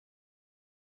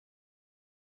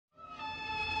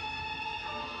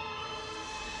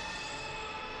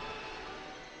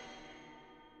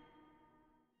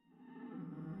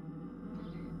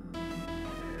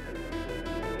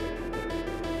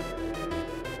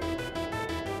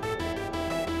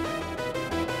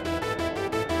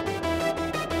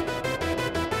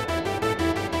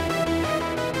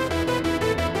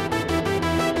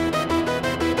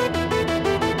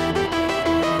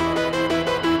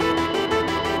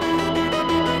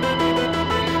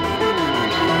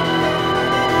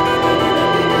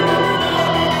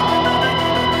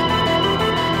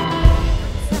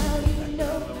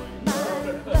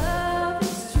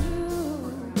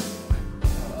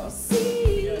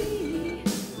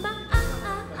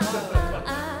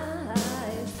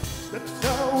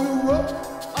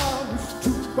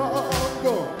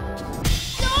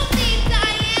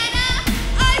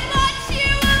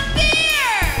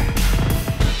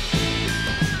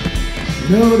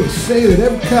You know, they say that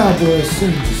every cowboy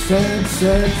sings a sad,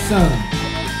 sad song.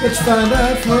 Let's find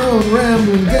out from our own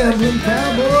rambling, gambling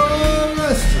cowboy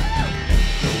Rusty.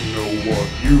 Don't know what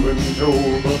you've been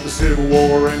told, but the Civil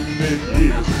War ended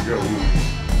years ago.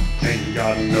 Ain't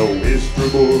got no history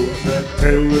books that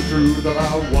tell the truth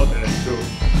about what that took.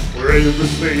 For every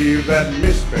slave that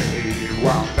misbehaved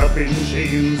wound up in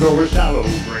chains or a shallow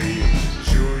grave.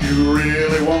 Sure you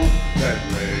really want that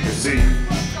legacy?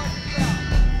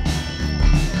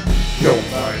 Don't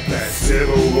fight that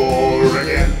Civil War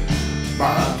again,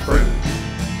 my friend.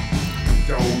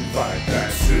 Don't fight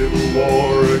that Civil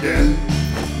War again,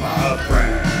 my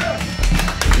friend.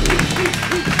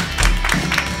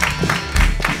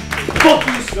 Fuck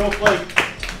you, Snowflake!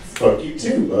 Fuck you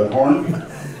too, Budhorn.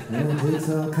 Well, it's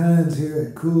all kinds here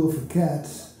at Cool for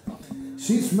Cats.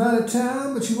 She's from out of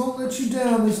town, but she won't let you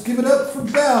down. Let's give it up for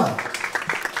Belle.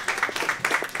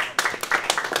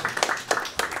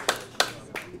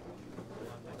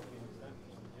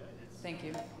 Thank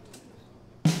you.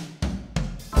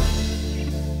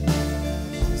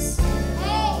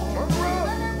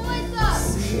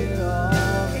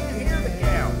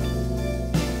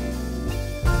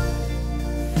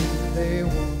 They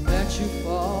won't let you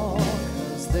fall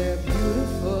 'cause they're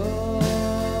beautiful.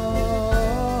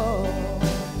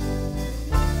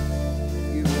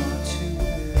 You want to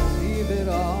believe it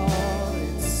all.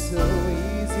 It's so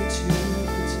easy to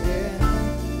pretend.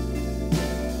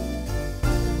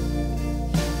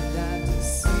 That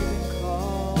deceiving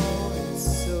call, it's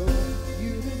so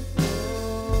beautiful.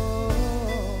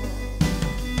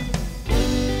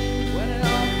 When it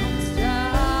all comes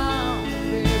down,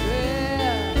 baby,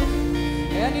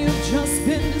 and you've just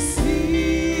been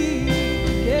deceived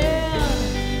again,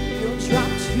 you'll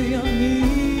drop to your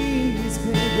knees,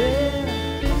 baby,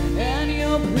 and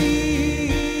you'll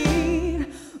plead,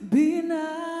 be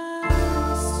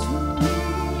nice to me,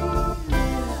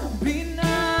 be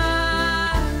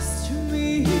nice to me.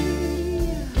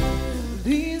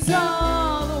 These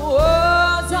are the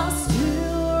words I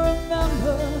still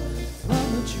remember from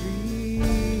a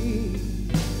dream.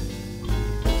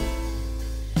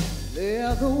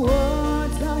 They're the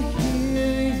words I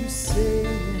hear you saying.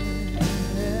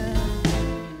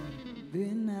 Be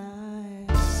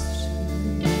nice to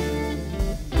me.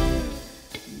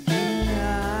 Be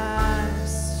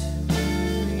nice to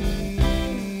me.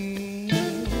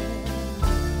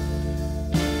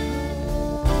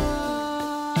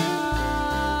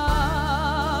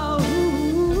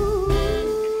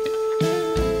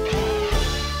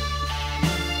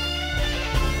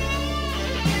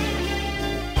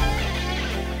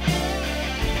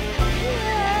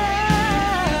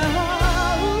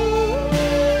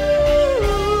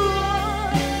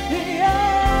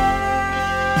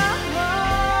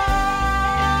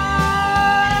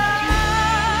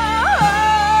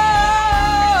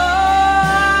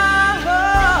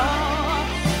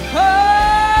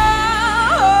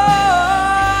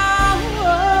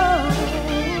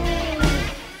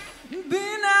 Be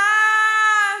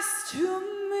nice to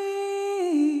me.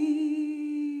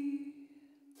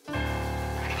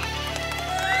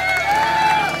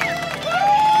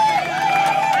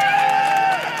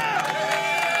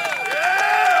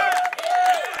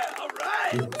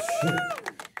 Good shit.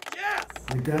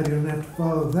 Thank God you don't have to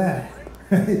follow that.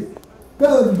 Hey,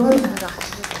 Belle, everybody. Oh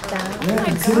my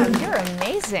God, you're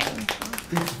amazing.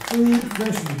 Get some food,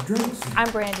 fresh and drinks. And I'm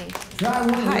Brandy. try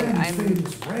one of Hi, Randy's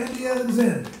famous Randy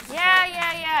Alexander.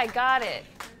 Yeah, I got it.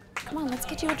 Come on, let's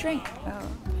get you a drink. Oh.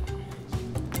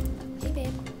 Hey,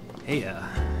 babe. Hey,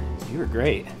 you were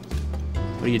great.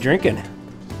 What are you drinking?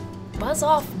 Buzz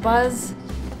off, Buzz.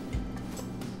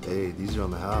 Hey, these are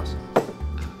on the house.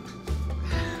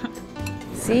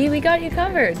 See, we got you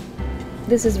covered.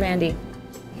 This is Randy.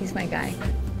 He's my guy.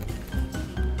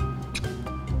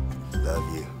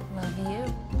 Love you. Love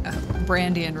you.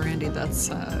 Brandy and Randy, that's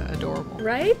adorable.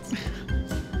 Right?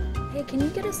 Hey, can you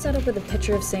get us set up with a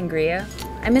pitcher of sangria?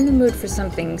 I'm in the mood for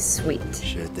something sweet.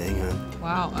 Sure thing, hon.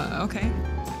 Wow, okay.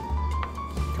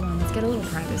 Come on, let's get a little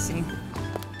privacy.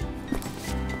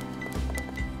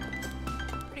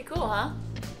 Pretty cool, huh?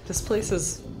 This place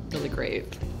is really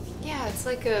great. Yeah, it's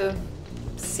like a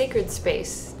sacred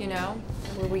space, you know,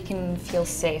 where we can feel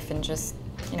safe and just,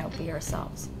 you know, be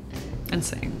ourselves. And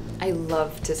sing. I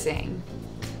love to sing.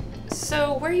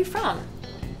 So, where are you from?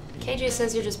 KJ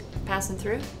says you're just passing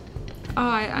through? Oh,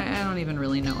 I don't even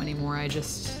really know anymore. I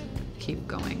just keep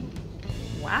going.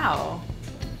 Wow.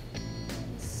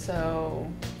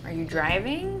 So, are you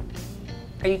driving?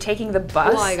 Are you taking the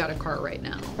bus? Well, I got a car right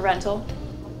now. A rental?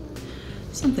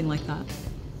 Something like that.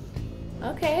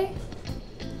 Okay.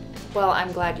 Well,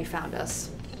 I'm glad you found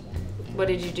us. What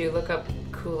did you do? Look up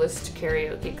coolest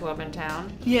karaoke club in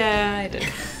town? Yeah, I did.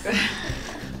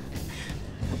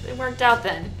 It worked out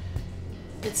then.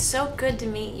 It's so good to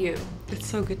meet you. It's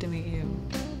so good to meet you.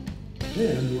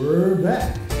 And we're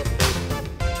back.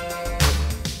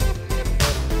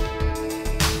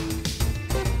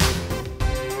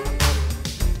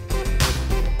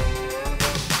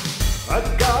 I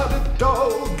got a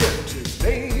dog and his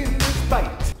name is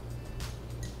Bite.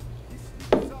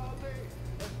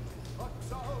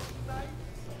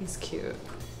 He's cute.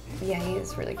 Yeah, he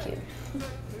is really cute.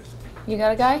 You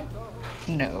got a guy?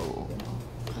 No.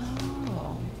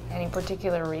 Oh. Any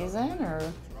particular reason or?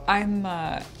 I'm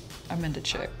into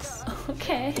chicks.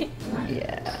 Okay.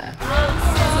 Yeah.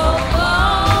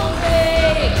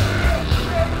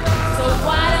 So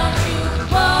why don't you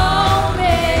call me?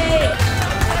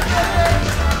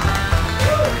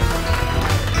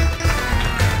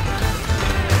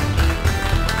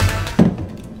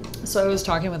 So I was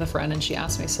talking with a friend and she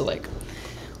asked me, so like,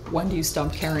 when do you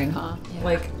stop caring, huh? Yeah.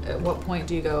 Like, at what point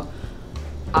do you go,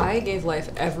 I gave life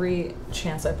every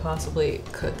chance I possibly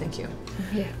could, thank you.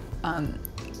 Yeah.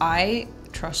 I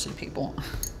trusted people.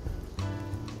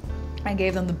 I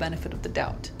gave them the benefit of the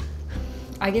doubt.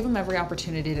 I gave them every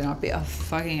opportunity to not be a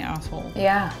fucking asshole.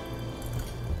 Yeah.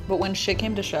 But when shit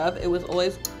came to shove, it was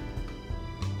always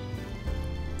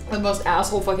the most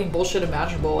asshole fucking bullshit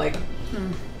imaginable. Like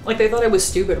they thought I was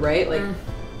stupid, right? Like,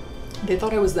 they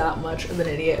thought I was that much of an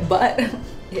idiot. But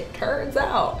it turns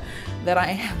out that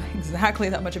I am exactly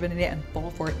that much of an idiot and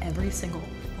fall for it every single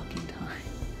fucking time.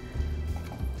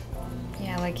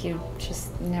 Yeah, like you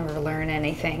just never learn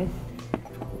anything.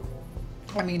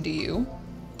 I mean, do you?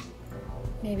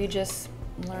 Maybe just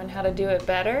learn how to do it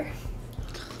better.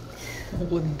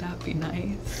 Wouldn't that be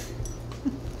nice?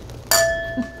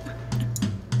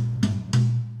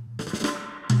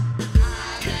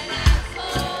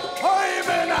 I'm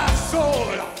an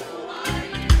asshole.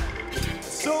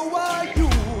 So are you.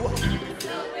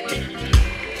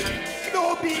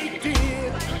 No big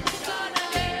deal.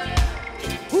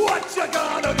 What you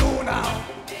gonna do now?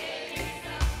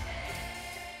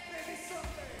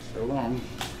 So long.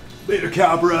 Later,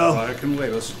 Cabral. I can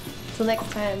leave us. Till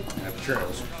next time. Happy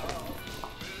trails.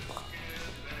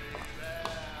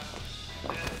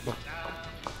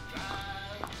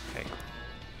 Hey.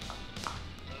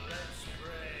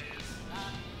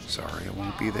 Sorry, I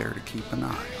won't be there to keep an eye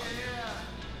on you.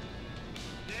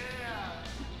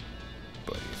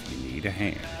 But if you need a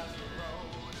hand,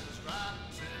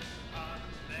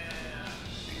 and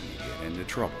you get into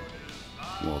trouble,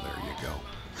 well, there you go.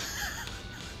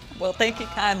 Well, thank you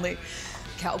kindly,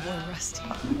 Cowboy Rusty.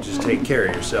 Just take care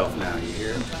of yourself now, you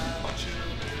hear?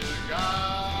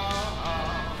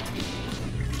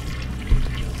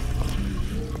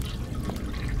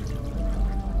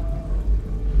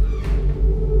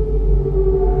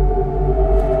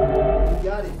 You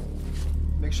got it.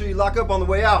 Make sure you lock up on the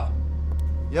way out.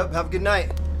 Yep, have a good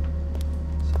night.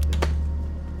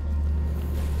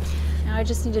 Now I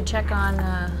just need to check on,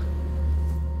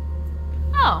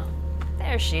 Oh,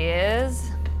 there she is.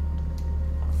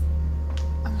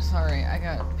 I'm sorry, I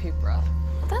got peak breath.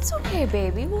 That's okay,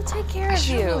 baby. We'll take care I of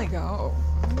should you. really go.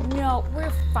 No,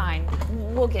 we're fine.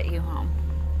 We'll get you home.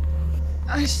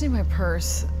 I just need my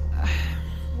purse.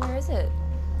 Where is it?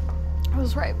 I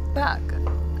was right back.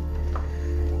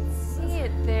 See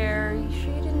it there. You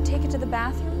sure you didn't take it to the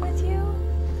bathroom with you?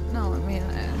 No, I mean,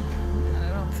 I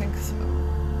don't think so.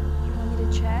 You want me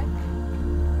to check?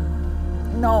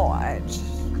 No,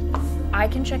 I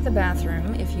can check the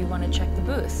bathroom if you want to check the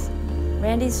booth.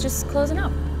 Randy's just closing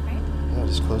up, right? Yeah,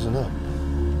 just closing up.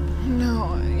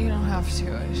 No, you don't have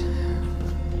to. I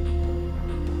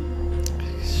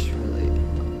just really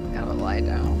gotta lie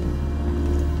down.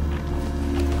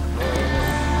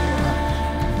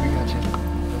 We got you.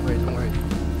 Don't worry.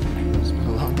 It's been a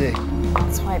long day.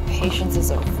 That's why patience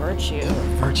is a virtue.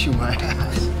 Virtue my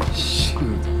ass.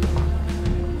 Shoot.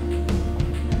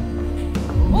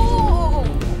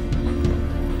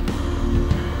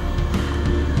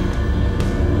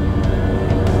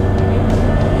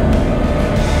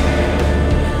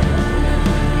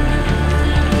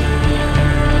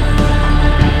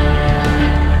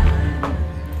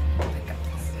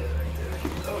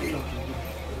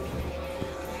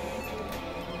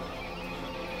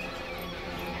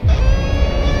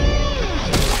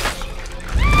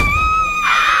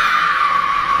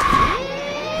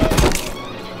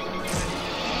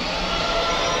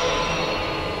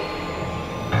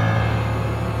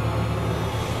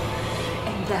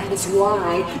 That is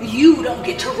why you don't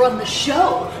get to run the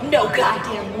show no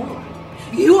goddamn more.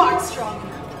 You aren't strong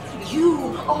enough.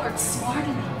 You aren't smart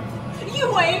enough.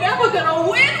 You ain't ever gonna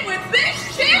win with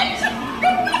this shit!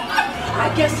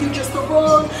 I guess you're just the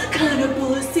wrong kind of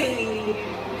pussy.